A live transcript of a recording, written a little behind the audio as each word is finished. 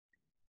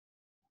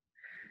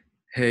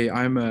Hey,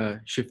 I'm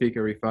Shafiq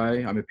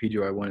Al-Rifai. I'm a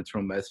PGY1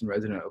 internal medicine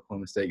resident at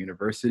Oklahoma State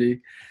University.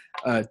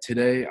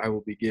 Today, I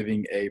will be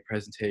giving a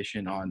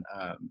presentation on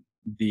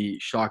the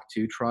Shock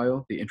 2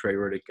 trial, the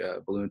intra-aortic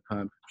balloon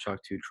pump Shock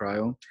 2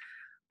 trial.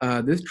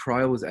 This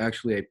trial was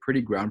actually a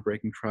pretty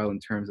groundbreaking trial in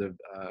terms of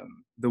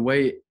the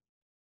way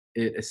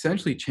it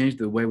essentially changed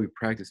the way we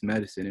practice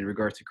medicine in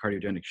regards to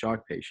cardiogenic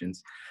shock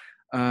patients.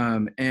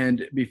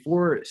 And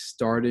before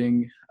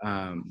starting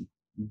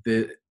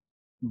the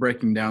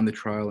breaking down the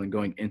trial and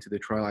going into the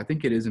trial, I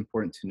think it is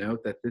important to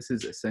note that this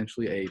is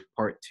essentially a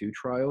part two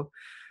trial.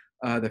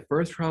 The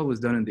first trial was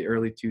done in the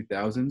early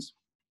 2000s,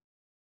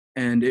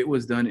 and it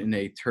was done in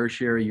a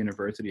tertiary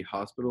university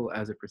hospital oh,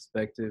 as a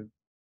prospective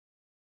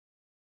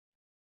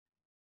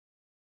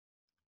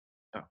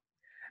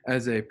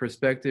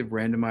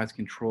randomized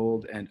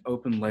controlled and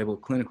open label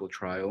clinical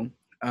trial.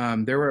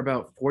 There were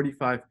about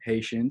 45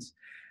 patients,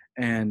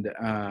 and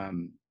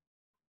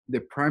the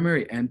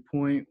primary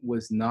endpoint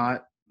was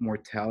not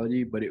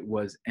mortality, but it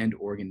was end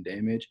organ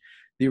damage.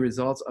 The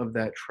results of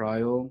that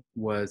trial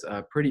was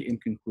pretty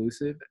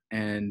inconclusive,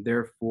 and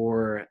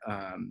therefore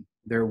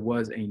there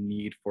was a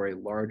need for a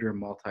larger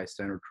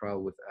multi-center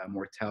trial with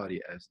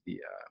mortality as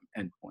the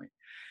endpoint.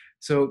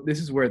 So this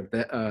is where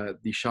the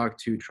Shock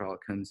 2 trial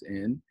comes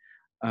in.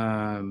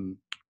 Um,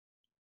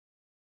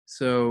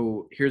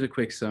 so here's a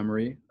quick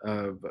summary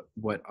of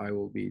what I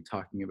will be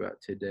talking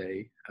about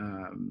today.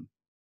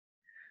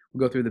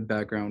 We'll go through the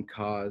background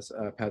cause,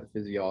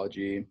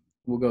 pathophysiology.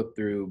 We'll go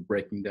through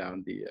breaking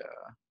down the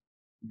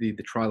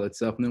trial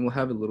itself, and then we'll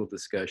have a little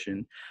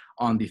discussion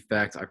on the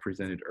facts I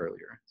presented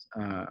earlier.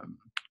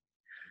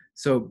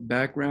 So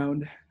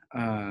background,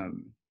 I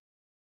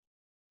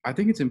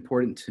think it's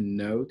important to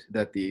note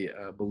that the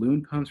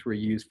balloon pumps were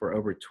used for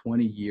over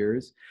 20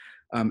 years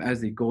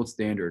as the gold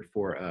standard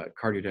for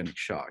cardiogenic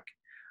shock.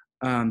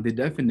 The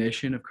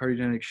definition of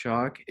cardiogenic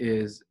shock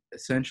is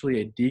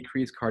essentially a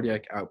decreased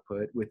cardiac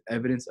output with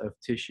evidence of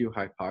tissue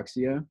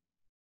hypoxia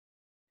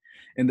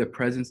in the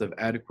presence of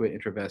adequate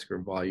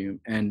intravascular volume,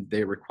 and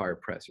they require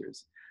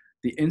pressors.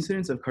 The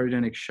incidence of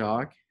cardiogenic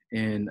shock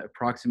in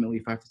approximately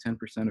 5 to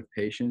 10% of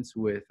patients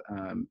with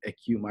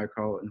acute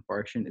myocardial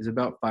infarction is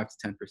about 5 to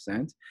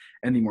 10%,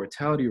 and the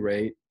mortality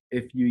rate,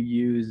 if you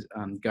use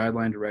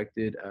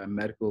guideline-directed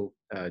medical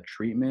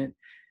treatment,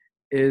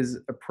 is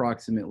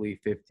approximately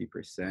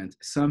 50%.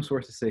 Some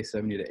sources say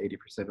 70 to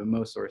 80%, but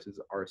most sources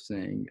are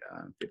saying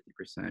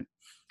 50%.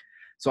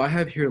 So I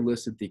have here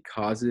listed the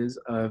causes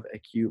of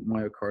acute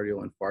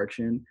myocardial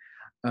infarction.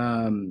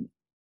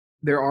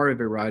 There are a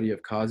variety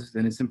of causes,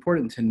 and it's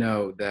important to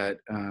know that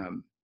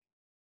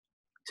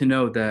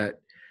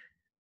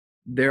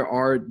there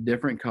are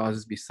different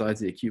causes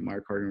besides the acute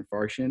myocardial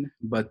infarction,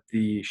 but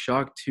the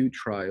Shock 2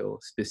 trial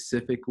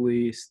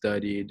specifically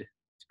studied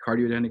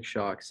cardiogenic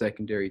shock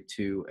secondary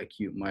to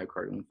acute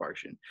myocardial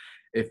infarction.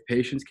 If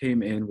patients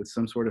came in with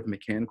some sort of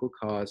mechanical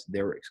cause,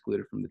 they were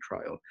excluded from the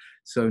trial.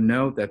 So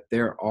note that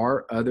there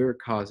are other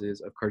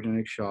causes of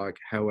cardiogenic shock.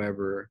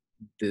 However,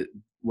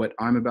 what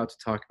I'm about to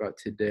talk about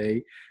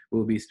today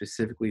will be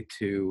specifically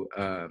to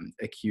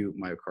acute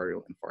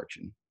myocardial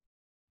infarction.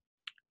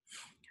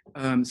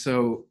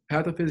 So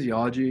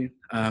pathophysiology,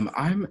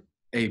 I'm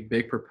a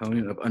big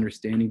proponent of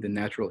understanding the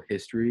natural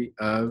history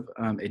of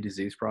a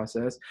disease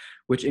process,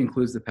 which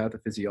includes the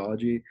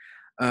pathophysiology.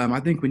 I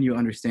think when you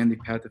understand the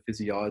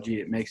pathophysiology,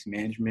 it makes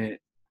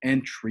management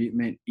and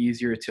treatment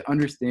easier to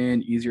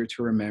understand, easier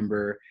to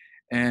remember,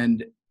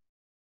 and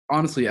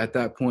honestly, at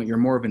that point, you're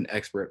more of an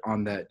expert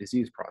on that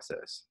disease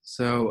process.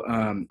 So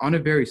on a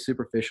very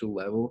superficial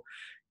level,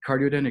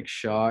 cardiogenic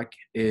shock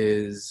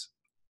is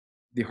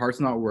the heart's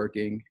not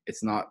working,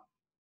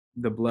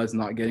 the blood's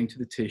not getting to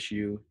the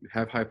tissue, you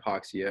have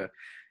hypoxia,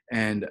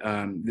 and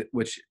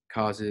which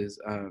causes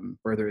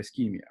further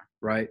ischemia,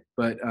 right?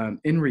 But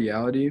in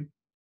reality,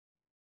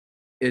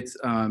 it's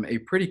a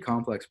pretty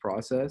complex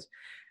process.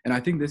 And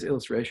I think this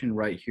illustration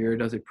right here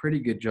does a pretty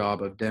good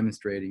job of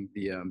demonstrating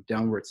the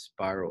downward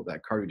spiral that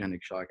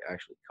cardiogenic shock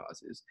actually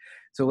causes.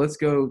 So let's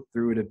go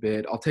through it a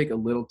bit. I'll take a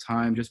little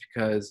time just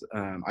because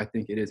I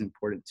think it is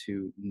important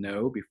to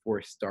know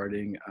before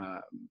starting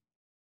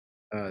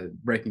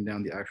breaking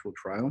down the actual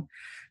trial.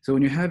 So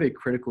when you have a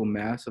critical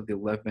mass of the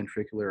left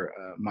ventricular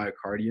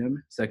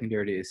myocardium,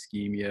 secondary to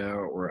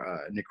ischemia,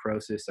 or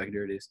necrosis,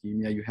 secondary to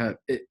ischemia,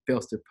 it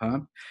fails to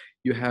pump,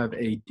 you have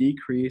a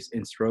decrease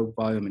in stroke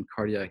volume and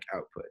cardiac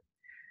output.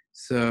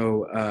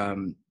 So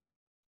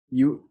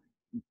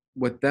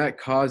what that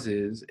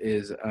causes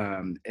is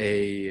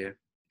a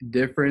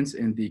difference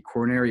in the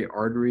coronary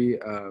artery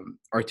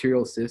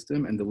arterial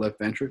system and the left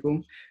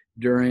ventricle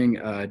during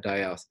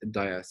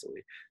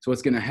diastole. So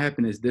what's going to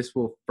happen is this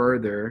will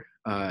further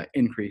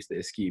increase the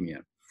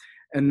ischemia.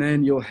 And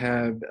then you'll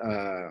have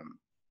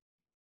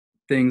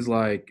things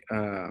like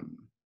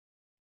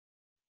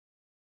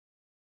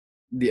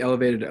the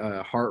elevated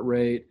heart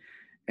rate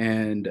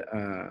and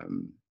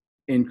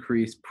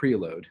increased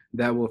preload.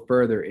 That will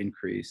further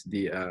increase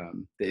the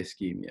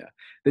ischemia.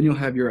 Then you'll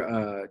have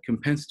your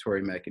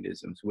compensatory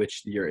mechanisms,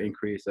 which your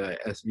increased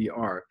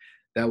SVR.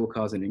 that will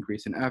cause an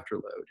increase in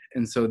afterload.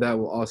 And so that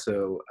will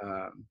also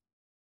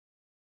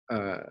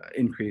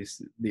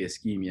increase the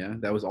ischemia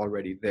that was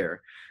already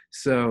there.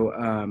 So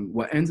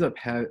what ends up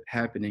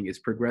happening is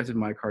progressive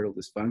myocardial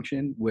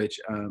dysfunction, which,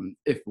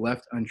 if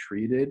left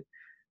untreated,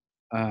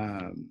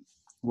 um,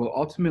 will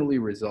ultimately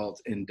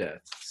result in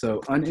death.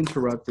 So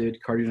uninterrupted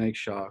cardiogenic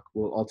shock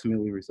will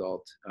ultimately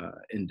result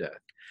in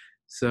death.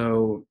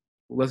 So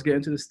let's get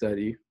into the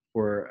study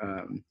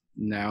for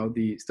now.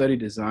 The study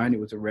design, it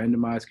was a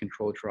randomized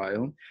controlled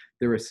trial.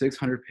 There were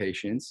 600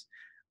 patients.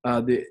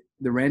 The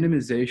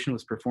randomization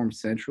was performed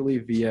centrally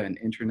via an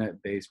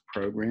internet-based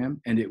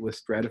program, and it was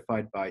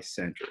stratified by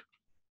center.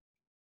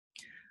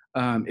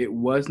 It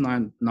was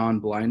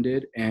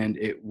non-blinded, and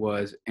it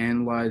was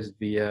analyzed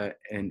via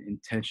an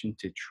intention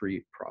to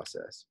treat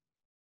process.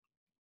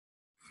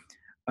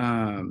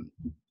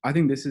 I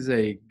think this is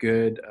a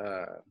good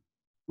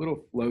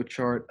little flow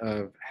chart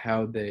of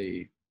how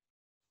they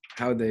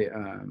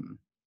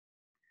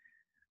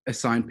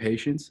assign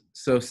patients.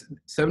 So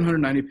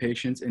 790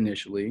 patients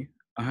initially,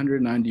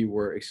 190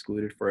 were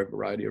excluded for a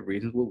variety of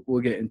reasons.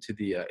 We'll get into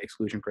the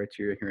exclusion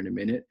criteria here in a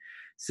minute.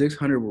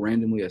 600 were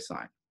randomly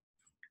assigned.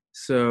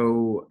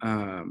 So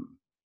I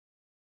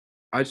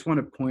just want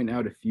to point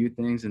out a few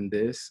things in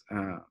this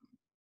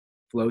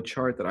flow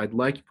chart that I'd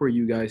like for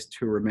you guys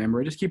to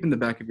remember. Just keep in the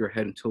back of your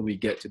head until we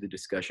get to the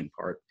discussion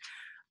part.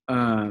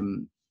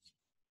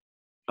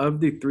 Of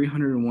the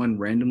 301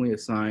 randomly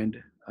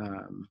assigned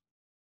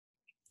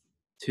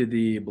to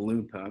the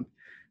balloon pump,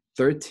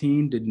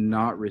 13 did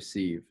not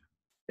receive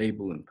a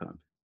balloon pump.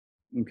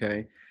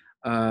 Okay,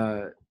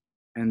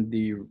 and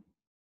the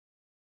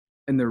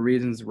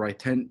reasons, right?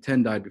 10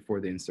 died before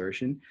the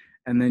insertion,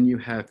 and then you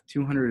have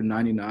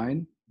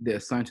 299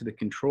 assigned to the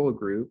control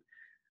group.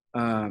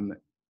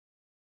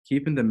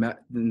 Keep in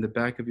the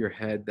back of your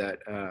head that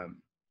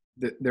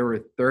there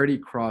were 30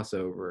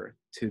 crossover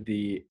to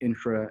the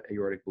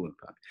intra-aortic balloon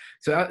pump.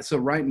 So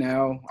right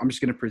now, I'm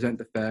just going to present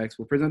the facts.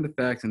 We'll present the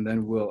facts, and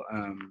then we'll,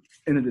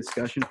 in the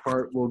discussion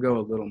part, we'll go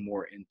a little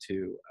more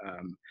into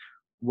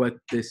what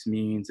this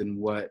means and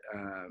what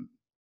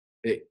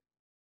it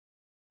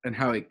and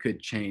how it could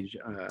change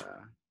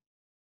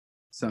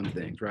some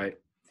things, right?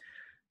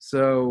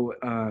 So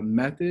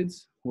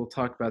methods, we'll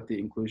talk about the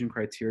inclusion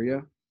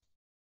criteria.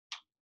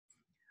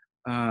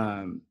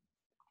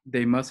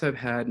 They must have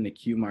had an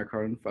acute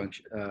myocardial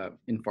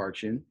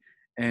infarction.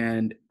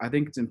 And I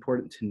think it's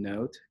important to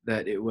note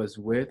that it was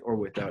with or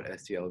without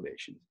ST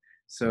elevations.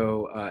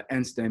 So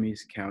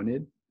NSTEMIs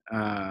counted.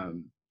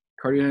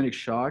 Cardiogenic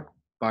shock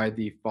by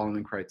the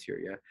following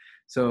criteria.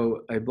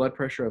 So a blood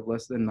pressure of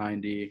less than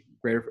 90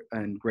 greater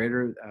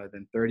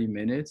than 30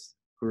 minutes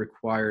who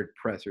required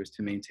pressors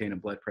to maintain a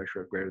blood pressure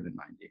of greater than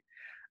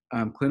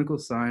 90. Clinical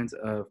signs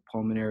of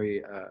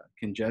pulmonary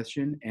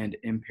congestion and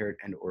impaired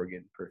end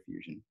organ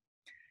perfusion.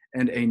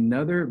 And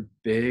another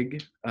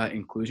big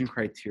inclusion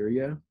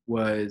criteria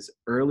was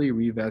early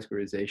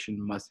revascularization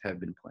must have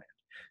been planned.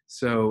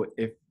 So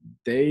if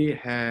they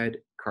had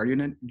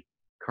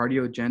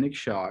cardiogenic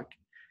shock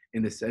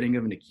in the setting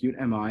of an acute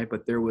MI,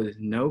 but there was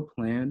no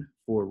plan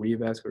for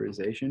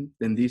revascularization,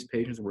 then these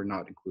patients were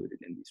not included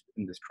in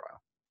this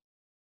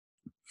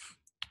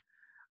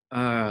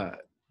trial.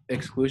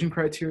 Exclusion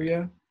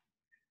criteria.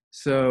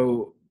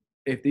 So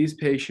if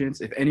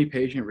any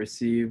patient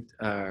received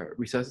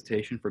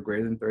resuscitation for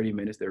greater than 30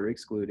 minutes, they were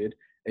excluded.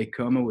 A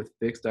coma with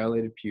fixed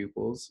dilated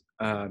pupils,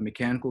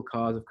 mechanical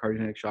cause of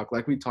cardiogenic shock,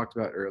 like we talked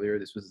about earlier,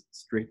 this was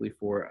strictly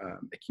for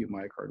acute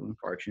myocardial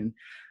infarction.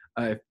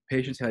 If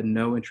patients had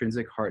no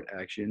intrinsic heart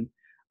action,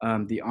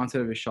 the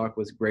onset of a shock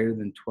was greater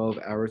than 12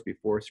 hours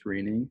before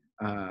screening,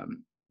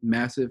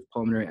 massive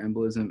pulmonary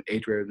embolism,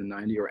 age greater than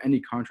 90, or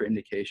any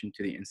contraindication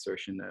to the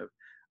insertion of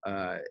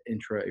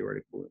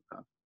intra-aortic balloon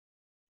pump.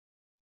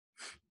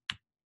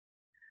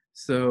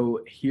 So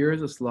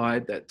here's a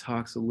slide that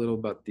talks a little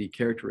about the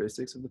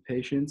characteristics of the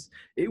patients.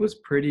 It was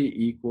pretty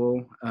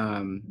equal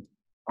on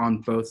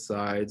both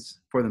sides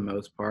for the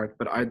most part,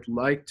 but I'd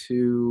like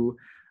to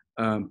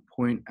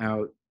point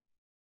out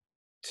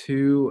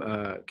two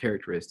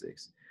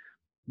characteristics.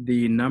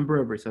 The number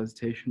of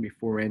resuscitation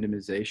before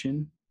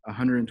randomization,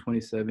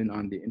 127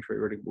 on the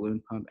intra-aortic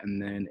balloon pump,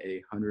 and then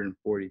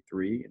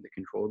 143 in the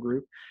control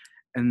group.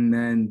 And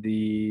then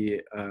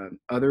the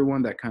other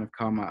one that kind of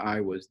caught my eye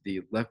was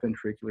the left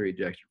ventricular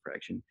ejection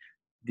fraction.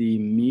 The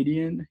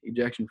median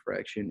ejection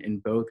fraction in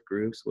both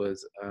groups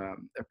was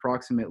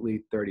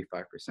approximately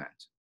 35%.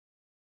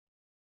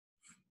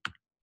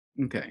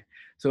 Okay,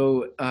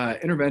 so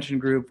intervention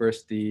group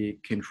versus the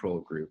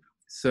control group.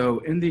 So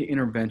in the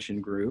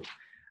intervention group,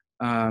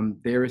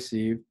 they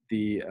received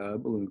the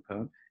balloon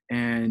pump,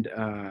 and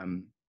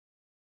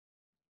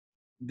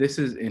this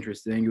is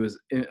interesting. It was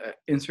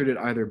inserted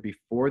either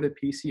before the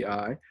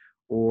PCI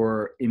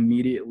or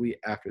immediately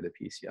after the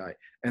PCI.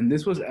 And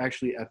this was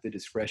actually at the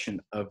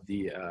discretion of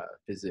the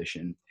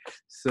physician.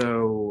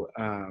 So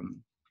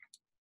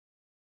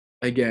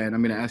again,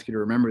 I'm going to ask you to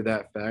remember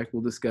that fact.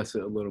 We'll discuss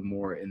it a little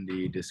more in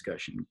the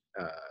discussion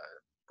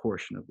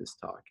portion of this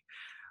talk.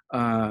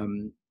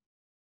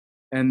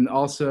 And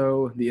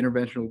also the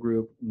interventional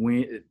group,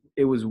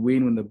 it was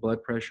weaned when the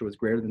blood pressure was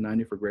greater than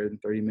 90 for greater than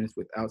 30 minutes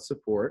without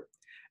support.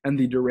 And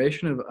the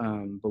duration of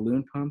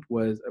balloon pump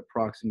was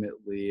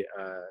approximately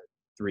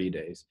 3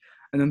 days.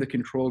 And then the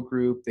control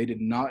group, they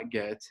did not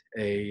get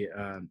a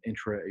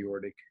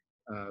intra-aortic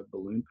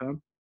balloon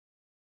pump.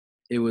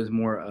 It was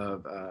more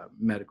of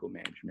medical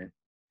management.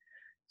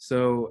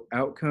 So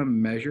outcome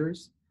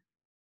measures,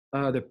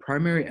 the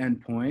primary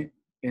endpoint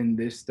in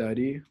this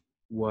study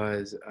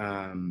was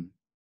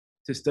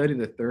to study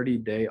the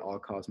 30-day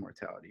all-cause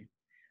mortality.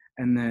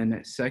 And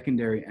then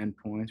secondary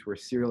endpoints were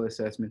serial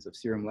assessments of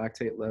serum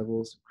lactate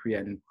levels,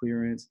 creatinine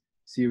clearance,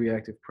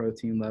 C-reactive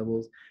protein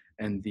levels,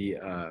 and the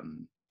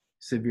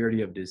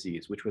severity of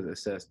disease, which was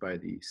assessed by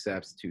the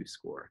SAPS-2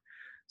 score.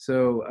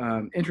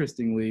 So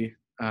interestingly,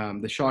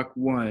 the SHOCK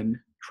 1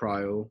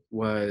 trial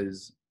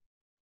was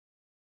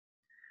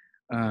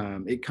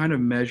it kind of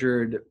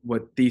measured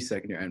what these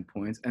secondary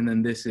endpoints, and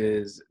then this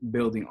is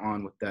building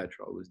on what that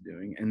trial was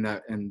doing,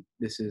 and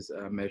this is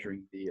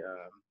measuring the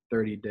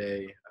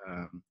 30-day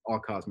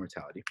all-cause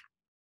mortality.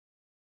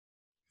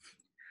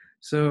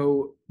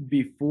 So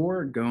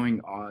before going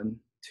on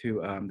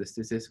to the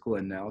statistical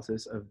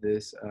analysis of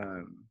this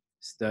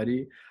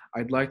study,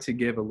 I'd like to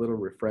give a little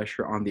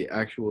refresher on the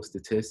actual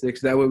statistics.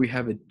 That way we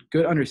have a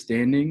good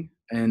understanding,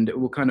 and it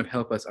will kind of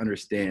help us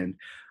understand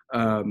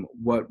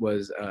what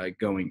was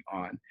going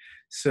on.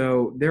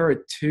 So there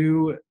are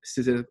two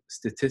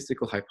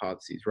statistical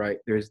hypotheses, right?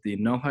 There's the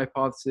null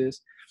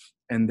hypothesis,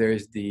 and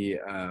there's the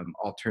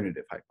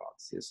alternative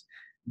hypothesis.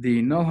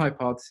 The null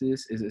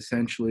hypothesis is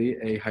essentially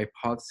a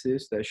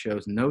hypothesis that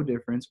shows no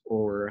difference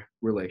or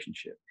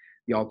relationship.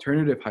 The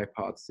alternative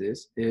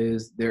hypothesis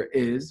is there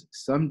is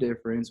some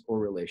difference or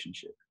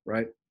relationship,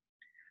 right?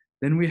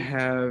 Then we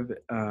have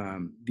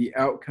the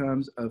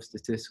outcomes of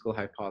statistical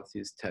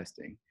hypothesis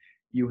testing.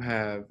 You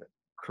have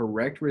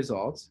correct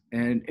results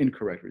and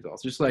incorrect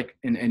results, just like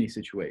in any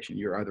situation.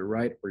 You're either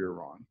right or you're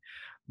wrong.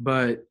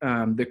 But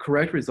the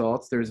correct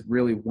results, there's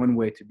really one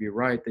way to be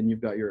right. Then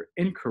you've got your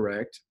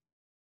incorrect,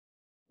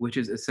 which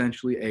is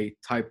essentially a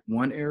type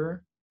 1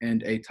 error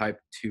and a type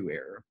 2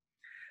 error.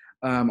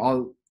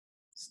 I'll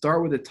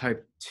start with a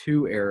type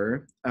 2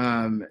 error,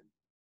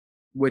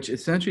 which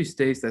essentially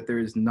states that there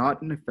is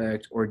not an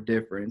effect or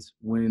difference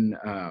when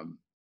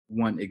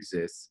one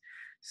exists.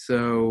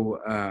 So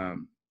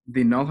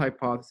the null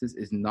hypothesis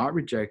is not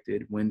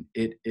rejected when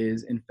it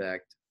is in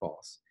fact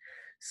false.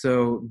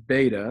 So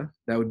beta,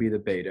 that would be the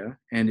beta,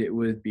 and it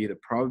would be the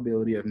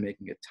probability of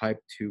making a type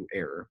 2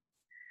 error.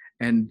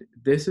 And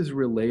this is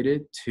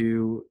related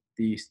to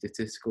the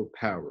statistical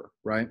power,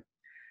 right?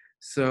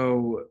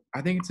 So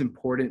I think it's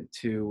important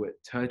to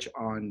touch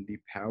on the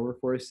power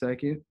for a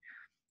second.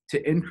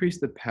 To increase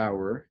the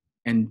power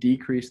and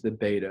decrease the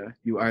beta,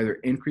 you either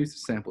increase the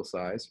sample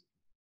size,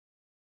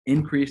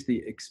 increase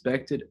the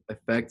expected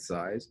effect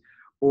size,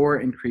 or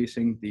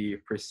increasing the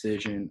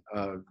precision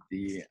of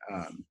the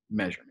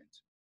measurement.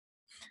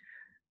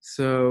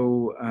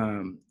 So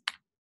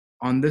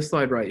on this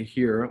slide right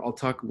here, I'll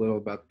talk a little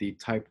about the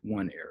type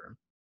 1 error.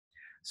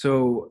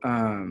 So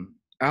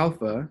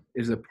alpha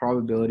is the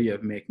probability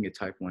of making a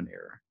type 1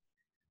 error.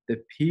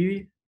 The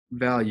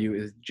p-value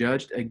is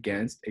judged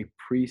against a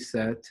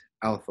preset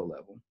alpha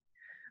level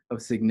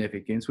of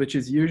significance, which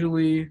is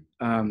usually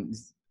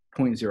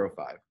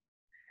 0.05.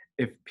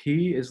 If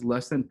p is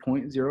less than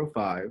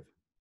 0.05,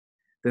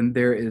 then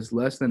there is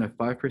less than a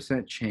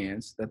 5%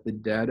 chance that the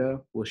data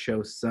will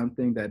show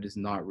something that is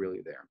not really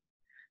there.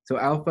 So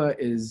alpha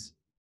is,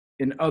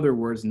 in other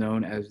words,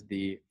 known as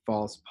the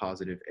false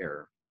positive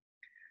error.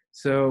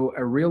 So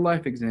a real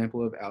life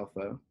example of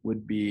alpha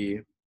would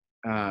be,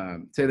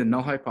 say the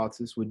null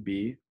hypothesis would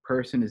be,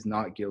 person is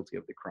not guilty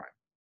of the crime.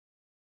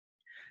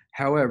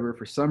 However,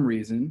 for some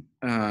reason,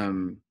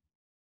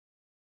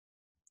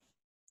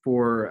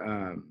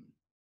 for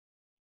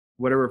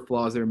whatever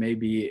flaws there may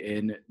be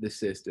in the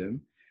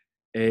system,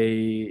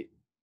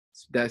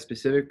 that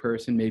specific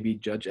person may be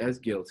judged as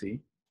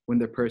guilty when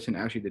the person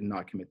actually did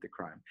not commit the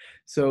crime.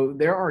 So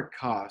there are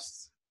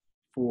costs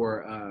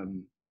for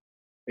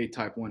a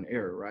type 1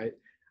 error, right?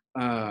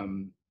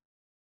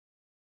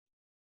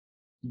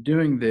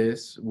 Doing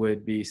this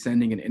would be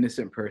sending an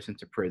innocent person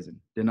to prison,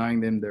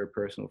 denying them their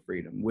personal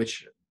freedom,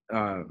 which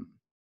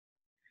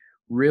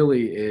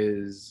really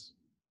is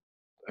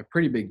a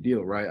pretty big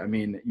deal, right? I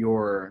mean,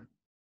 your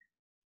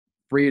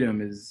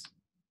freedom is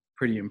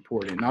pretty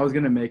important. And I was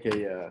going to make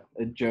a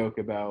joke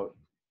about,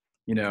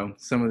 you know,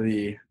 some of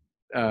the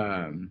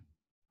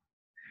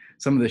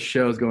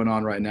shows going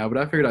on right now, but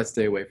I figured I'd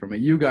stay away from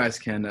it. You guys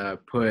can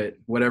put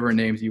whatever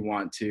names you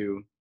want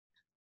to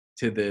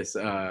this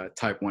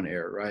type 1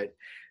 error, right?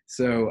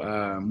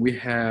 So we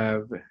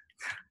have,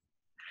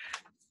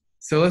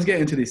 so let's get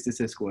into the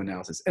statistical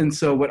analysis. And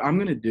so what I'm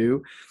going to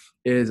do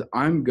is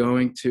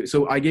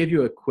so I gave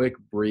you a quick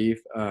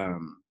brief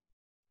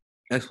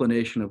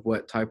explanation of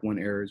what type 1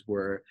 errors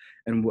were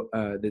and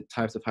the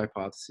types of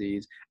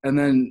hypotheses. And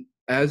then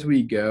as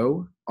we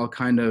go, I'll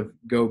kind of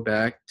go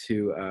back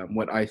to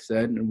what I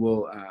said, and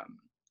we'll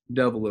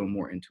delve a little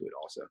more into it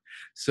also.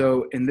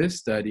 So in this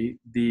study,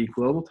 the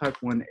global type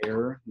 1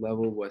 error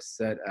level was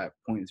set at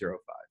 0.05.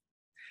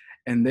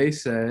 And they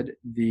said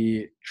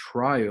the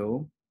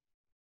trial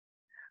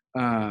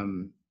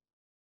um,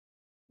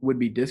 would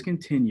be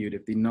discontinued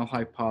if the null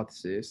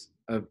hypothesis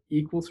of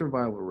equal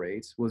survival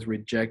rates was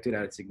rejected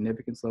at a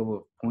significance level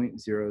of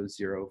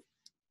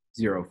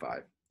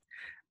 0.0005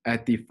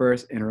 at the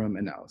first interim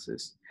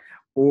analysis,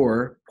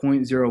 or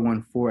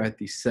 0.014 at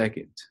the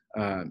second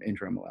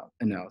interim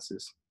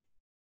analysis.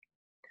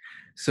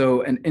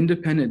 So an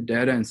independent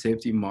data and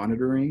safety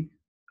monitoring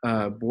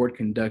board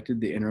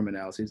conducted the interim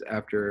analyses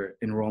after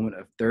enrollment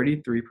of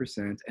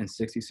 33% and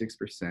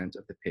 66%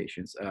 of the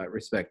patients,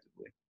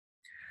 respectively.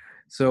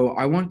 So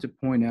I want to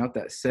point out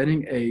that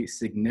setting a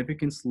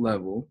significance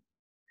level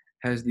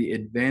has the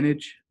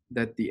advantage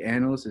that the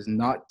analyst is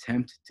not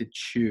tempted to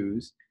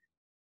choose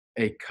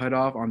a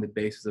cutoff on the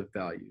basis of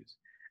values,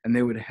 and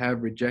they would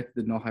have rejected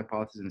the null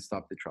hypothesis and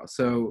stopped the trial.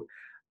 So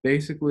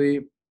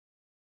basically,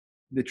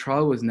 the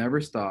trial was never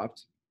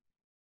stopped,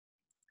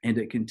 and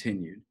it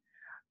continued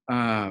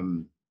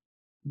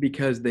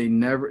because they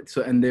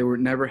were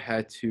never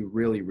had to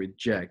really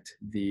reject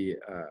the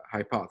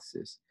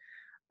hypothesis.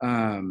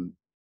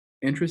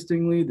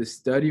 Interestingly, the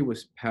study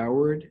was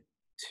powered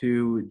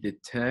to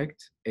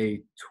detect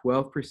a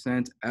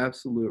 12%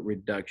 absolute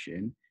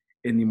reduction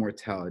in the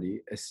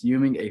mortality,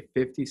 assuming a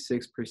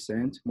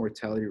 56%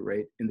 mortality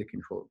rate in the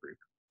control group.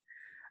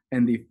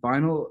 And the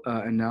final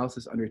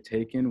analysis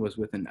undertaken was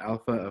with an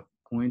alpha of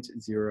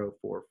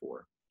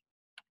 0.044.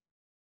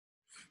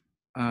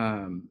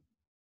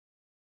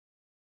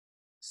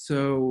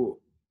 So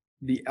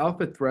the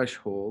alpha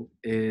threshold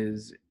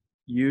is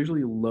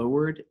usually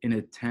lowered in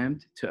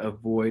attempt to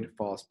avoid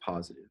false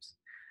positives.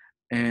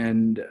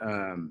 And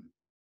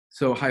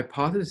so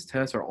hypothesis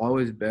tests are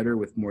always better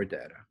with more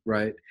data,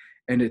 right?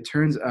 And it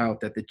turns out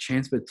that the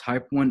chance of a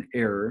type 1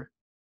 error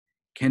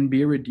can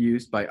be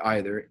reduced by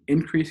either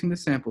increasing the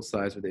sample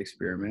size of the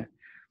experiment,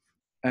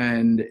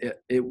 and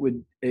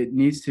it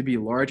needs to be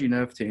large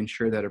enough to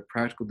ensure that a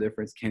practical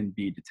difference can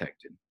be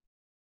detected.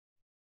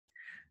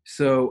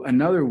 So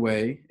another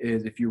way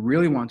is, if you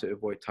really want to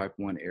avoid type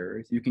 1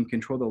 errors, you can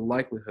control the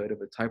likelihood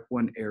of a type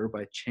 1 error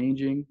by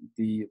changing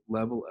the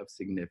level of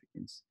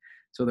significance.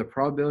 So the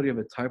probability of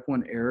a type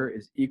 1 error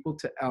is equal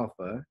to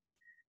alpha,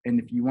 and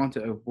if you want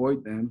to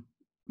avoid them,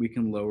 we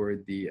can lower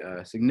the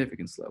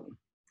significance level.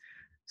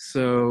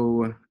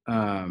 So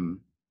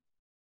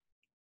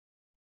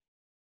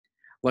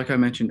like I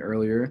mentioned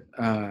earlier,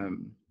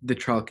 the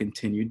trial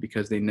continued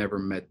because they never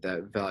met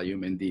that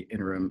value in the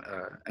interim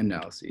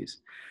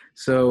analyses.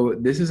 So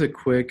this is a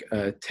quick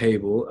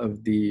table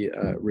of the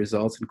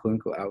results and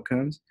clinical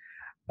outcomes.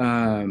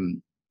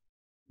 The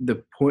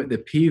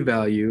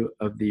p-value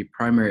of the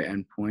primary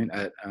endpoint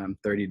at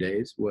 30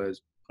 days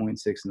was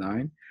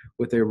 0.69,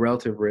 with a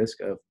relative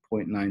risk of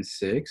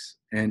 0.96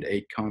 and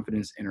a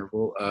confidence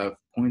interval of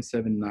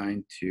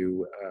 0.79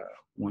 to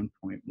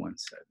 1.17.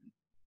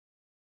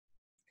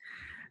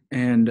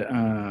 And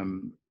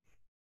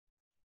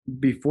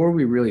before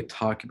we really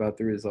talk about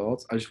the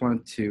results, I just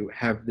wanted to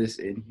have this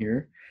in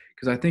here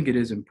because I think it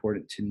is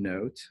important to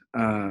note.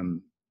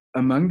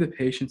 Among the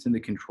patients in the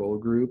control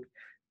group,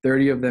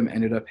 30 of them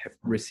ended up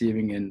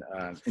receiving an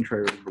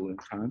intra-aortic balloon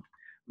pump,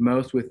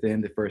 most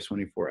within the first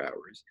 24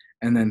 hours.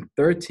 And then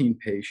 13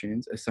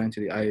 patients assigned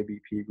to the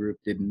IABP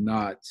group did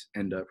not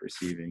end up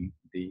receiving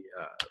the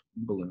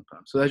balloon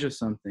pump. So that's just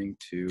something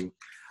to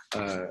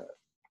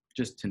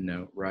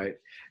note, right?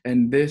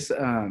 And this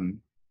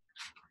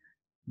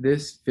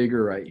this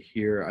figure right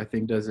here, I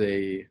think, does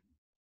a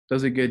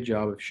good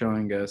job of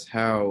showing us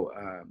how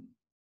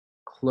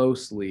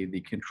closely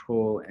the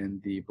control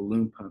and the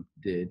balloon pump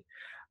did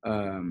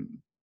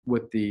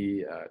with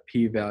the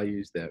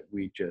p-values that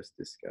we just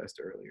discussed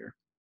earlier.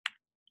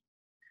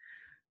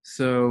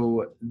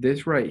 So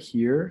this right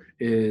here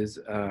is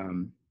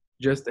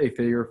just a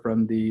figure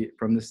from the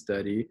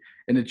study,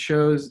 and it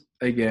shows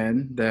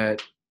again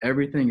that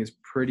everything is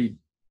pretty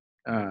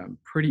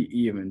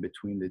even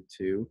between the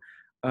two.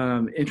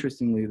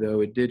 Interestingly, though,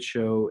 it did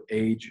show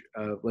age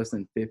of less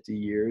than 50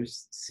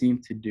 years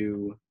seemed to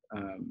do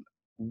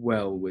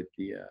well with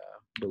the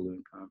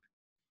balloon pump.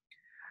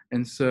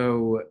 And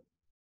so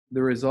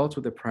the results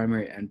with the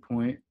primary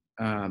endpoint,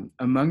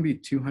 among the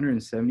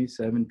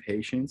 277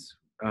 patients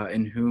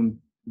in whom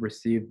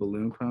received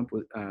balloon pump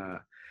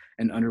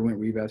and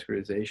underwent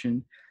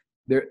revascularization,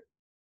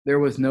 there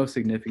was no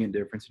significant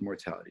difference in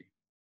mortality.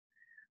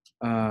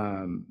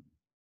 And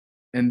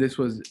this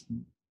was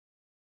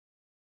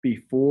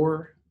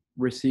before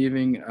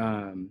receiving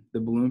the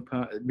balloon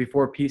pump,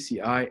 before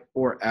PCI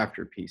or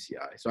after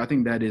PCI. So I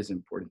think that is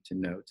important to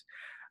note.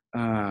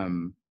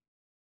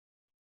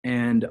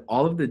 And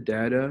all of the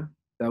data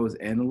that was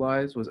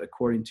analyzed was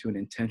according to an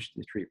intention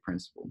to treat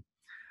principle.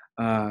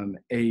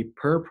 A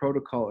per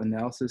protocol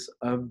analysis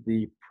of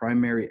the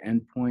primary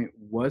endpoint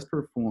was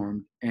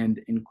performed and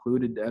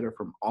included data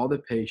from all the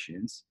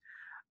patients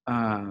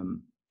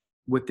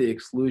with the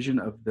exclusion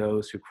of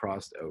those who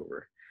crossed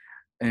over.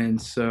 And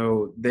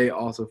so they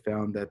also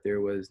found that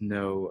there was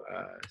no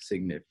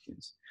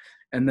significance.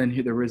 And then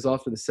the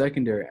results for the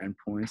secondary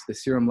endpoints, the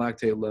serum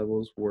lactate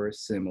levels were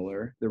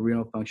similar. The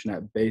renal function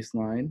at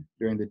baseline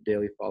during the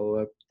daily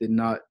follow-up did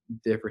not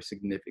differ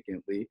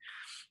significantly.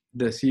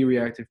 The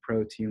C-reactive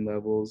protein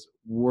levels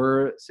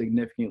were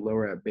significantly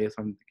lower at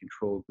baseline in the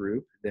control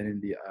group than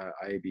in the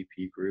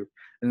IABP group.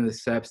 And the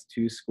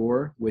SEPS2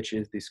 score, which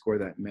is the score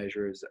that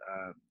measures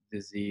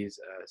disease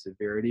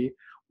severity,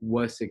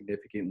 was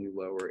significantly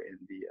lower in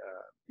the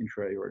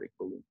intra-aortic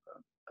balloon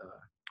pump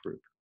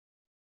group.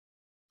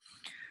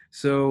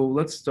 So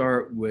let's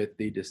start with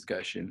the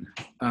discussion.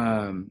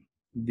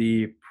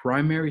 The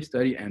primary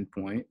study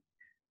endpoint,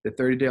 the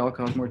 30-day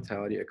all-cause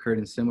mortality, occurred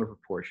in similar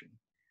proportion,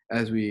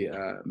 as we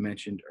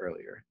mentioned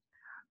earlier.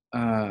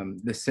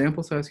 The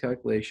sample size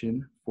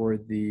calculation for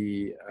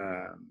the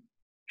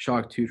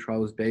SHOCK 2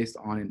 trial was based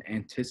on an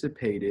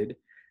anticipated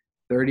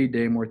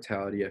 30-day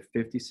mortality of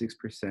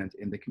 56%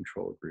 in the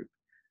control group.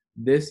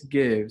 This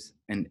gives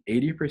an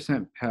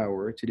 80%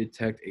 power to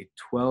detect a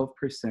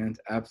 12%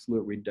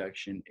 absolute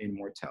reduction in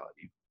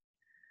mortality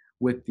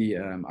with the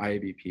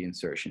IABP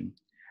insertion.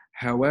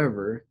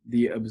 However,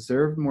 the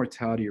observed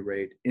mortality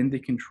rate in the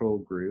control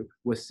group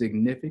was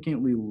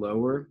significantly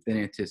lower than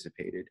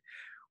anticipated,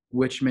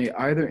 which may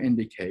either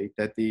indicate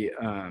that the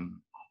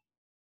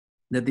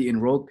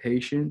enrolled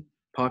patient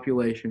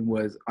population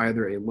was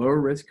either a lower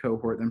risk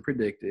cohort than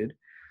predicted,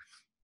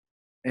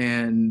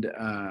 and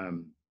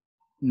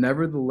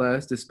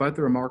nevertheless, despite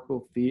the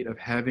remarkable feat of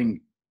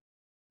having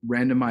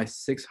randomized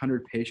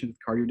 600 patients with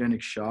cardiogenic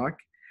shock,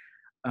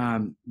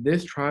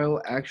 this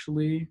trial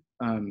actually,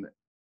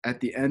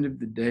 at the end of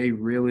the day,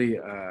 really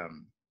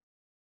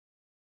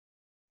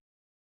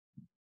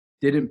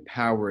didn't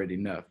power it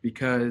enough,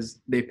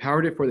 because they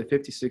powered it for the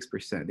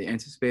 56%. They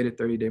anticipated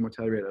 30-day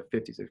mortality rate of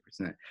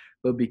 56%.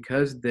 But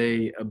because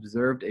they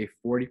observed a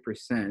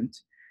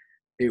 40%,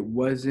 it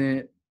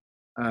wasn't,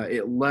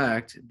 it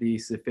lacked the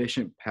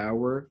sufficient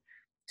power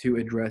to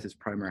address its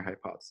primary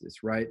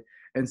hypothesis, right?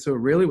 And so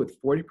really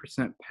with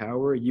 40%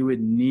 power, you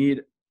would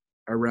need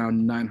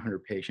around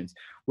 900 patients,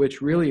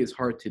 which really is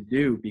hard to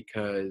do,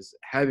 because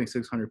having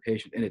 600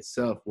 patients in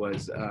itself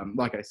was,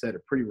 like I said, a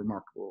pretty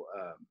remarkable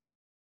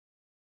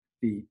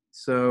feat.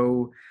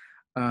 So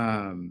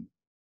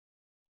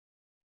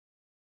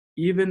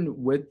even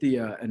with the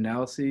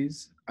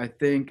analyses, I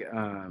think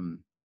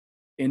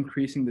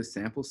increasing the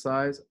sample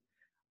size,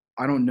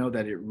 I don't know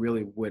that it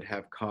really would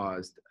have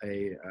caused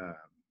a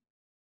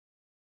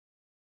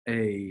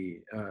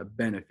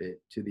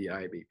benefit to the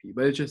IABP,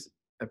 but it's just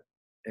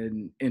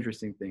an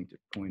interesting thing to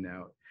point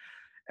out.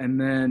 And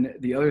then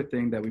the other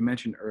thing that we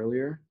mentioned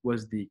earlier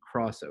was the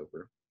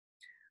crossover.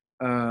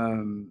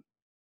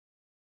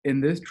 In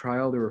this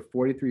trial, there were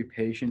 43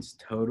 patients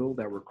total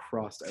that were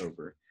crossed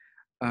over.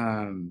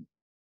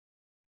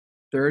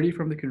 30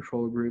 from the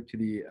control group to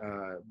the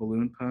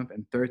balloon pump,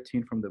 and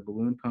 13 from the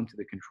balloon pump to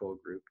the control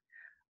group.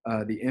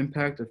 The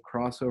impact of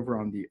crossover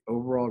on the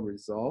overall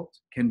result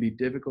can be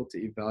difficult to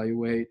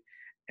evaluate,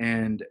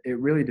 and it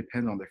really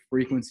depends on the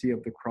frequency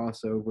of the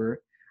crossover.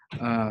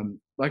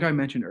 Like I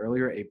mentioned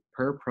earlier, a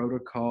per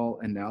protocol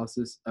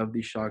analysis of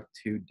the SHOCK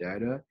 2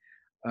 data,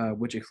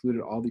 which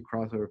excluded all the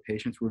crossover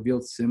patients,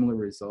 revealed similar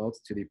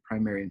results to the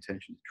primary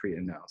intention to treat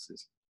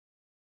analysis.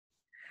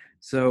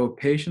 So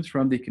patients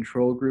from the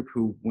control group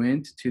who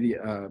went to the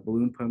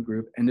balloon pump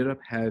group ended up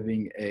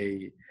having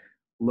a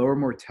lower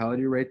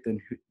mortality rate than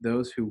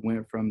those who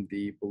went from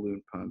the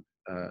balloon pump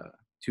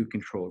to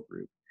control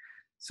group.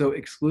 So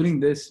excluding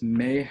this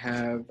may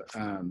have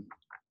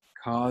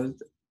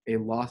caused a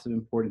loss of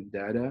important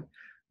data,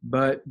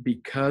 but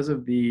because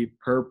of the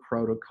per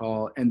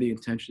protocol and the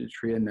intention to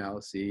treat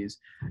analyses,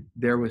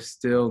 there was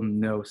still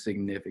no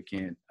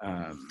significant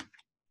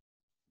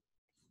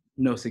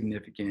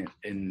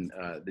in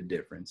the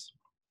difference.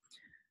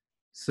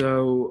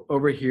 So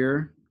over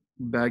here,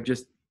 back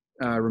just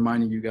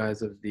reminding you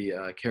guys of the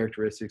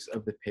characteristics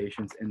of the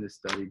patients in the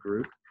study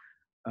group.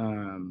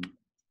 And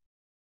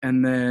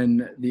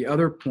then the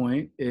other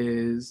point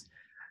is,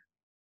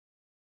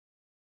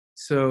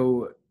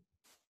 so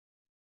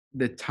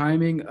the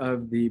timing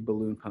of the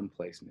balloon pump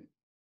placement.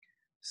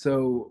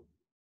 So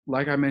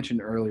like I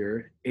mentioned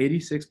earlier,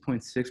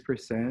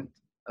 86.6%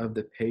 of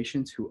the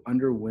patients who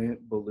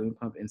underwent balloon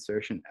pump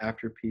insertion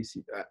after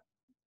PCI,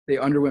 they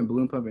underwent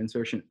balloon pump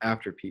insertion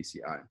after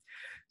PCI.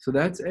 So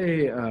that's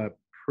a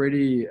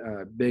pretty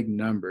big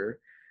number.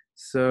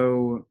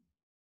 So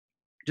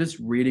just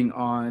reading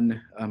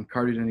on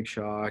cardiogenic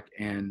shock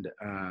and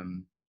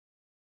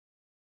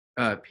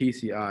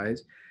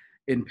PCIs,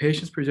 in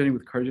patients presenting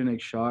with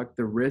cardiogenic shock,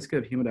 the risk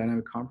of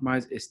hemodynamic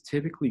compromise is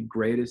typically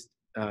greatest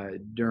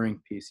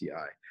during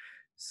PCI.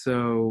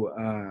 So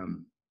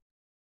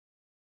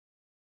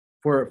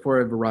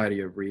for a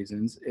variety of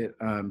reasons, it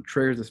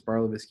triggers the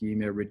spiral of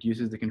ischemia,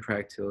 reduces the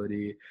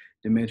contractility,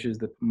 diminishes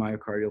the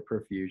myocardial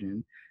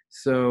perfusion.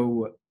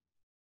 So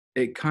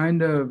it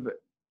kind of,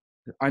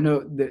 I know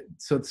that,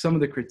 so some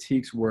of the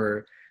critiques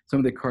were, some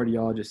of the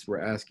cardiologists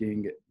were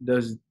asking,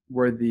 does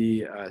were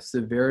the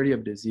severity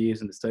of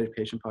disease in the study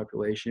patient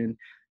population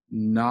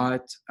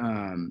not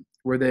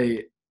were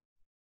they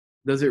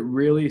does it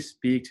really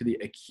speak to the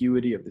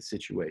acuity of the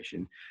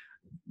situation?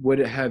 Would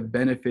it have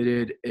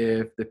benefited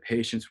if the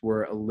patients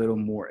were a little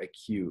more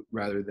acute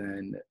rather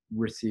than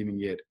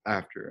receiving it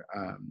after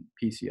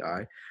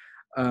PCI?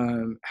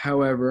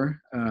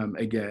 However,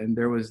 again,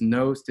 there was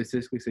no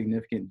statistically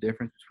significant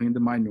difference between the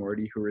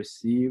minority who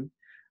received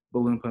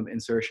balloon pump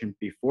insertion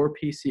before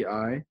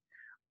PCI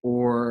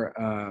or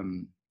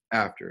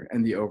after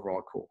and the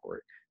overall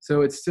cohort.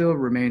 So it still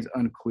remains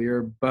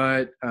unclear,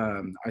 but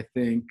I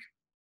think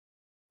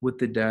with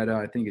the data,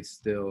 I think it's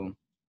still,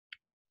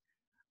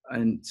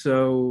 and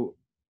so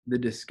the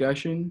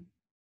discussion,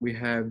 we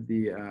have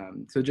the,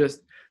 so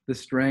just the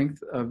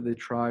strength of the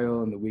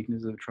trial and the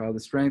weaknesses of the trial.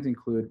 The strengths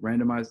include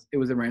randomized, it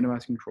was a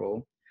randomized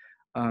control.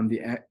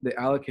 The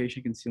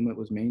allocation concealment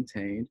was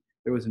maintained.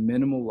 There was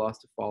minimal loss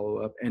to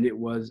follow-up, and it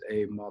was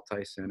a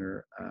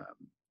multi-center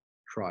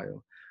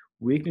trial.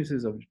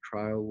 Weaknesses of the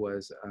trial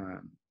was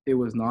it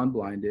was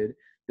non-blinded.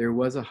 There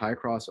was a high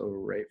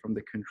crossover rate from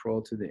the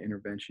control to the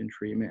intervention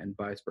treatment and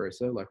vice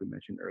versa, like we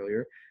mentioned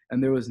earlier.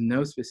 And there was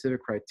no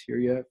specific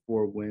criteria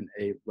for when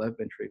a left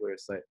ventricular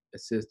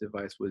assist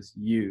device was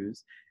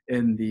used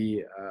in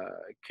the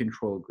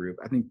control group.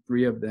 I think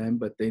 3 of them,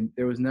 but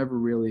there was never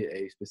really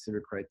a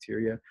specific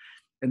criteria.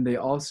 And they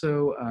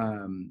also,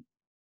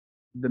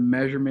 the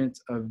measurement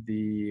of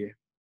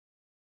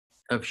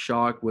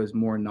shock was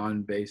more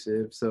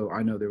non-invasive. So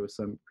I know there was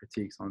some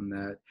critiques on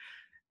that.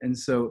 And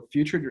so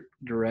future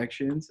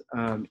directions,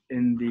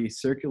 in the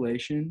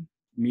circulation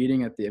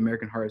meeting at the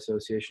American Heart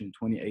Association in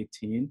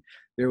 2018,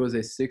 there was a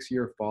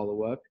 6-year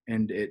follow-up,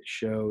 and it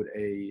showed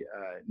a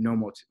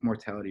no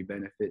mortality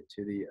benefit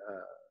to the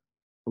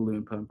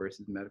balloon pump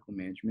versus medical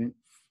management.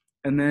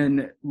 And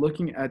then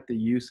looking at the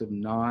use of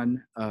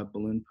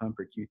non-balloon pump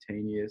or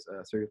cutaneous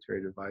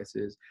circulatory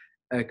devices,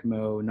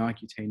 ECMO,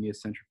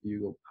 non-cutaneous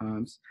centrifugal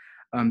pumps,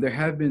 there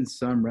have been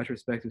some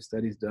retrospective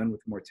studies done with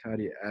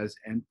mortality as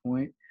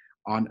endpoint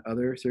on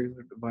other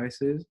circulatory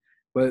devices,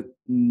 but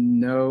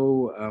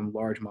no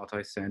large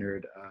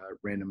multi-centered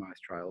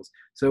randomized trials.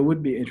 So it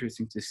would be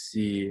interesting to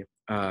see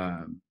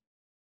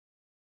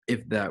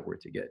if that were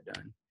to get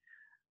done.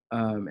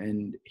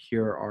 And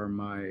here are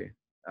my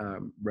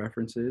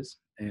references,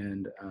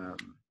 and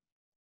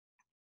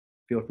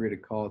feel free to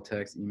call,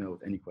 text, email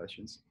with any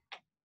questions.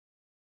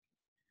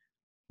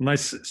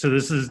 Nice. So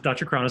this is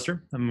Dr. Cronister.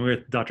 I'm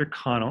with Dr.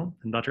 Connell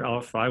and Dr.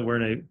 Al-Rifai. We're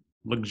in a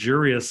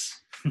luxurious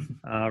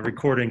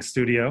recording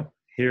studio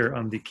here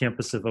on the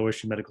campus of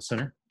OSU Medical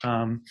Center.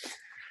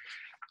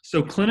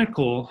 So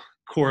clinical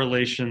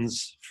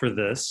correlations for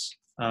this,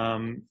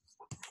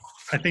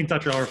 I think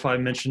Dr.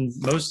 Al-Rifai mentioned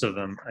most of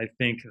them. I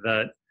think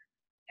that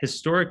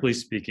historically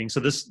speaking, so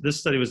this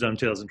study was done in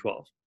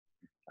 2012.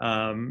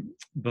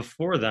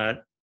 Before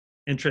that,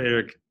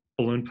 intra-aortic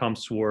balloon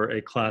pumps were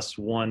a class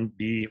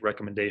 1B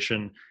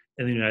recommendation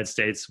in the United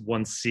States,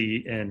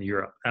 1C in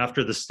Europe.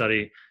 After the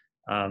study,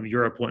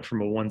 Europe went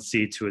from a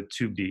 1C to a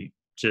 2B,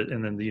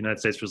 and then the United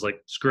States was like,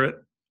 screw it,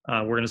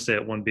 we're going to stay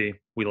at 1B.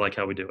 We like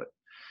how we do it.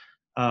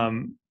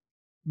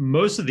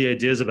 Most of the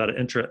ideas about an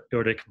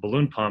intra-aortic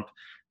balloon pump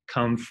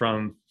come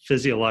from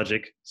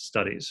physiologic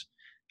studies,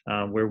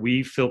 where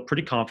we feel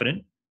pretty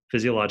confident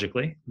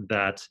physiologically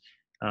that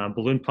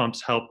balloon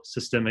pumps help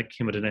systemic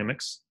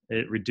hemodynamics.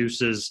 It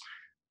reduces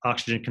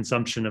oxygen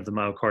consumption of the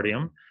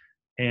myocardium,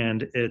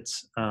 and it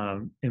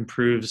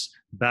improves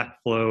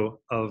backflow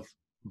of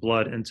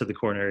blood into the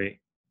coronary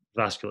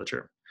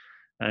vasculature.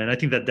 And I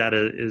think that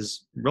data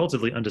is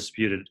relatively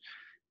undisputed.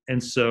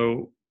 And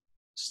so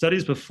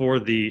studies before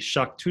the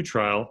SHOCK 2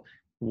 trial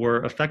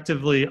were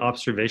effectively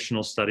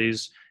observational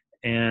studies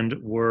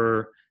and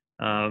were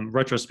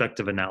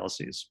retrospective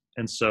analyses.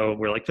 And so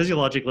we're like,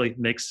 physiologically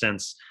makes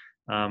sense.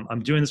 I'm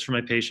doing this for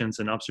my patients,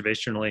 and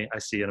observationally I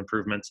see an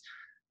improvement.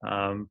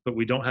 But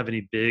we don't have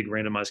any big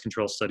randomized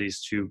control studies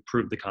to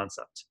prove the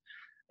concept.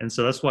 And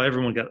so that's why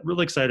everyone got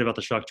really excited about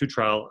the SHOCK 2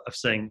 trial of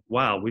saying,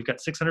 wow, we've got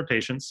 600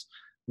 patients,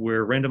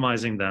 we're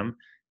randomizing them,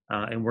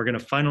 and we're going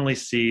to finally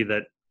see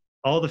that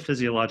all the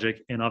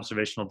physiologic and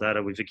observational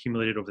data we've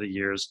accumulated over the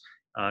years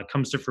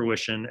comes to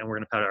fruition, and we're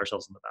going to pat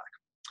ourselves on the back.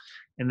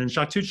 And then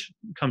SHOCK 2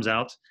 comes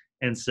out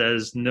and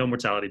says no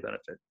mortality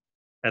benefit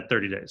at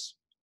 30 days.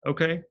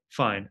 Okay,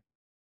 fine,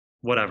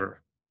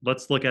 whatever.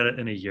 Let's look at it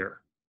in a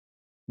year.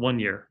 1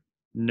 year,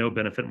 no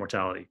benefit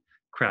mortality.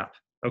 Crap.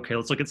 Okay,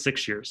 let's look at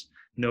 6 years.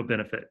 No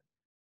benefit.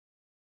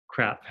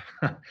 Crap.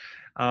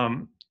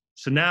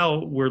 So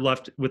now we're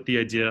left with the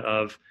idea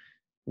of,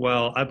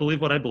 well, I believe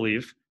what I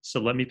believe, so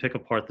let me pick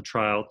apart the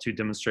trial to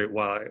demonstrate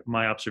why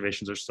my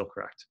observations are still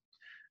correct.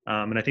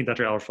 And I think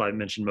Dr. Al-Rifai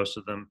mentioned most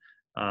of them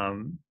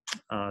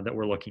that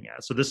we're looking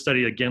at. So this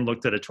study, again,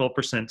 looked at a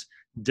 12%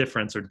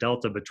 difference or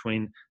delta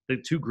between the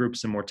 2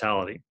 groups in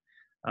mortality,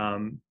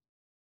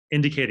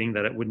 indicating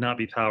that it would not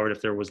be powered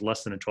if there was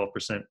less than a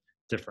 12%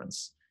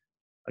 difference.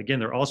 Again,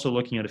 they're also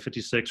looking at a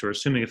 56 or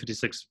assuming a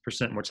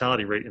 56%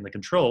 mortality rate in the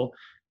control,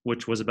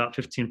 which was about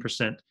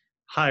 15%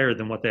 higher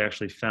than what they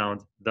actually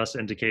found, thus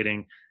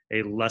indicating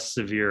a less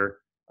severe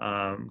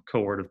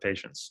cohort of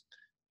patients.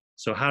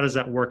 So how does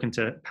that work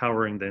into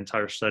powering the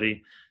entire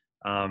study?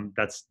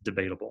 That's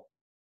debatable.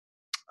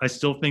 I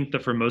still think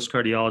that for most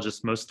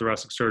cardiologists, most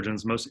thoracic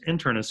surgeons, most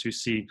internists who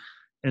see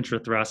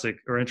intrathoracic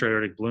or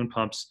intra-aortic balloon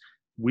pumps,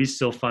 we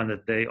still find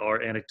that they are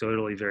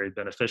anecdotally very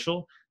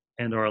beneficial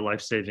and are a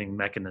life-saving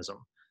mechanism.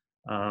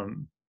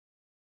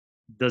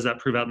 Does that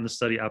prove out in the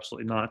study?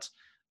 Absolutely not.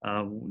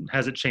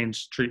 Has it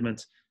changed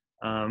treatment?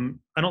 I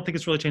don't think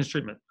it's really changed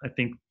treatment. I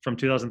think from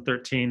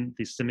 2013,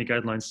 the STEMI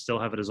guidelines still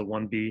have it as a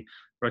 1B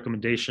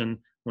recommendation.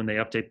 When they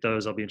update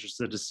those, I'll be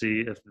interested to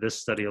see if this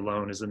study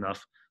alone is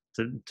enough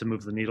to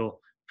move the needle.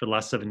 For the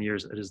last 7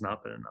 years, it has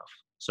not been enough.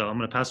 So I'm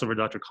going to pass over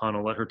to Dr.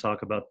 Connell, let her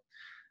talk about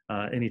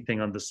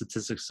anything on the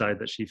statistics side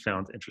that she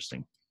found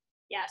interesting.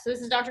 Yeah, so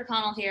this is Dr.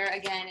 Connell here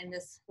again in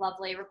this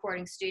lovely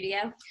recording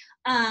studio.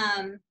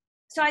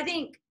 So I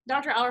think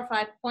Dr.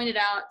 Al-Rifai pointed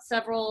out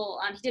several,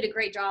 he did a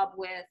great job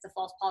with the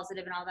false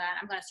positive and all that.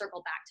 I'm going to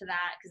circle back to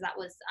that because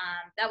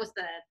that was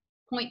the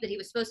point that he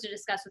was supposed to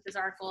discuss with this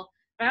article.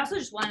 But I also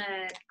just want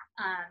to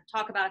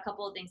talk about a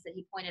couple of things that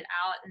he pointed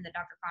out and that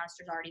Dr.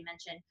 Cronister's already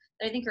mentioned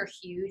that I think are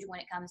huge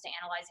when it comes to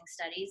analyzing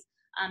studies.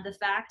 The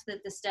fact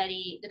that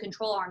the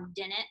control arm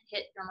didn't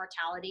hit your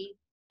mortality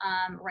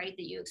rate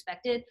that you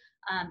expected,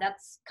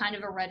 that's kind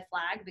of a red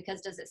flag,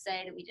 because does it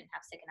say that we didn't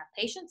have sick enough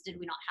patients? Did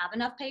we not have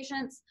enough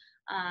patients?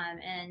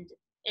 And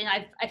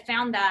I've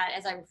found that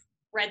as I've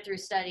read through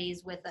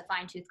studies with a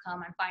fine-tooth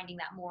comb, I'm finding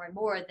that more and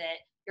more, that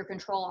your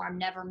control arm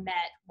never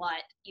met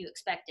what you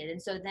expected.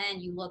 And so then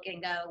you look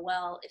and go,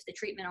 well, if the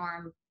treatment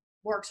arm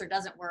works or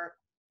doesn't work,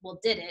 well,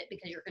 did it?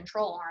 Because your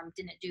control arm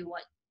didn't do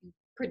what you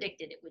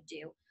predicted it would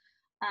do.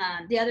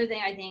 The other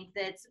thing I think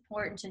that's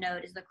important to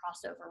note is the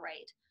crossover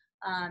rate.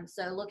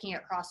 So looking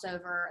at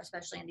crossover,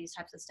 especially in these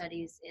types of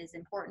studies, is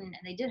important,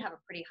 and they did have a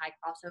pretty high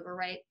crossover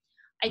rate.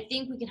 I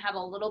think we can have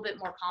a little bit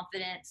more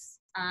confidence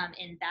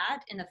in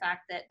the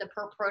fact that the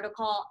per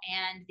protocol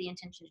and the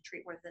intention to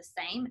treat were the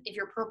same. If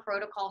your per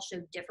protocol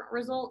showed different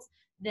results,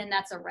 then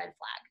that's a red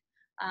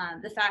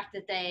flag. The fact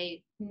that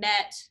they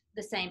met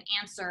the same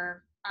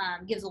answer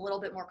gives a little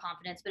bit more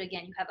confidence, but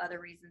again, you have other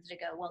reasons to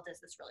go, well, does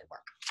this really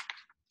work?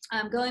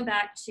 Going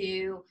back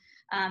to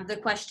the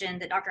question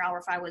that Dr.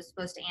 Al-Rifai was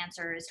supposed to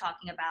answer, is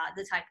talking about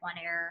the type 1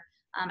 error.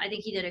 I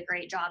think he did a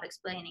great job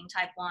explaining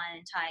type 1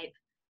 and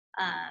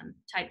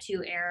type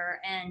 2 error.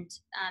 And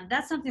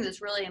that's something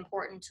that's really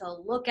important to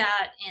look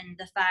at, in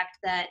the fact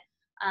that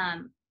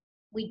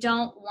we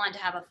don't want to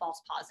have a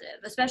false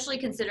positive, especially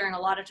considering a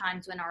lot of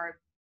times when our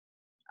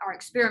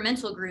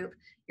experimental group,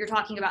 you're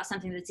talking about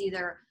something that's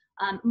either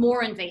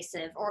more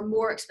invasive or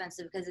more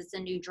expensive because it's a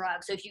new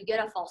drug. So if you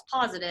get a false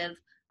positive,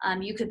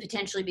 you could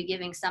potentially be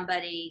giving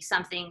somebody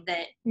something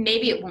that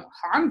maybe it won't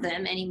harm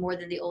them any more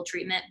than the old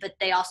treatment, but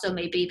they also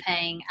may be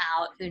paying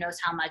out who knows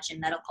how much in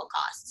medical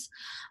costs.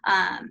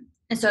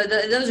 And so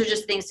those are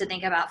just things to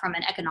think about from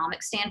an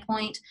economic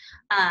standpoint.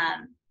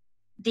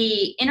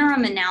 The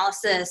interim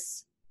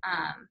analysis,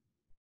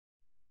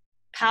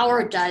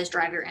 power does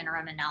drive your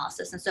interim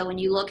analysis. And so when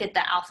you look at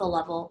the alpha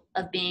level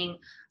of being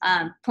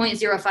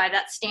 0.05,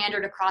 that's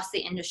standard across the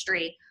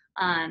industry.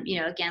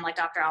 Again, like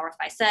Dr.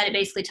 Al-Rifai said, it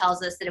basically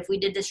tells us that if we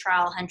did this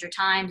trial 100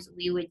 times,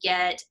 we would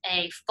get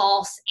a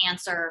false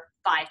answer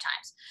 5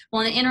 times.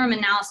 Well, in the interim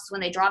analysis,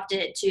 when they dropped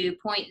it to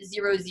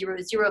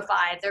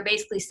 0.0005, they're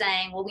basically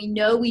saying, well, we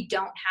know we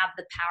don't have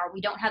the power,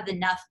 we don't have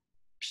enough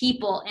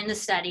people in the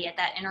study at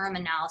that interim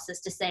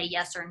analysis to say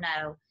yes or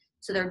no.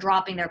 So they're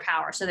dropping their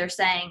power. So they're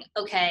saying,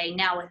 okay,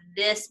 now with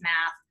this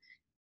math,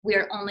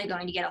 we're only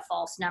going to get a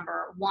false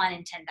number 1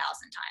 in 10,000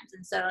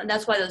 times. And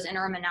that's why those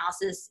interim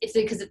analysis,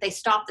 because if they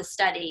stop the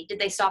study, did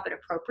they stop it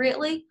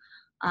appropriately?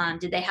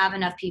 Did they have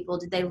enough people?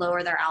 Did they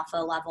lower their alpha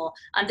level?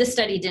 This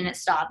study didn't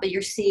stop, but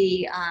you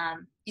see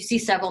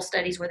several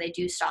studies where they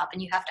do stop,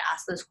 and you have to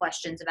ask those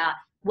questions about,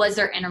 was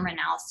their interim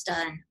analysis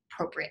done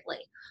appropriately?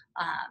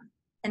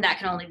 And that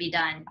can only be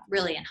done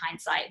really in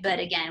hindsight. But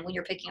again, when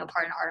you're picking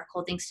apart an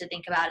article, things to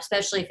think about,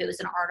 especially if it was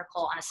an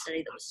article on a study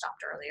that was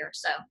stopped earlier.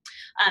 So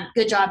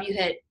good job. You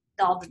hit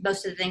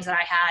most of the things that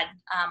I had,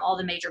 all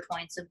the major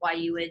points of why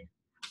you would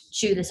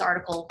chew this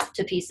article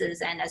to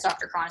pieces. And as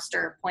Dr.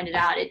 Cronister pointed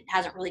out, it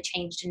hasn't really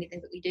changed anything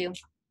that we do.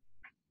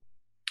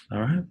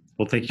 All right.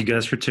 Well, thank you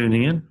guys for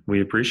tuning in.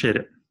 We appreciate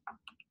it.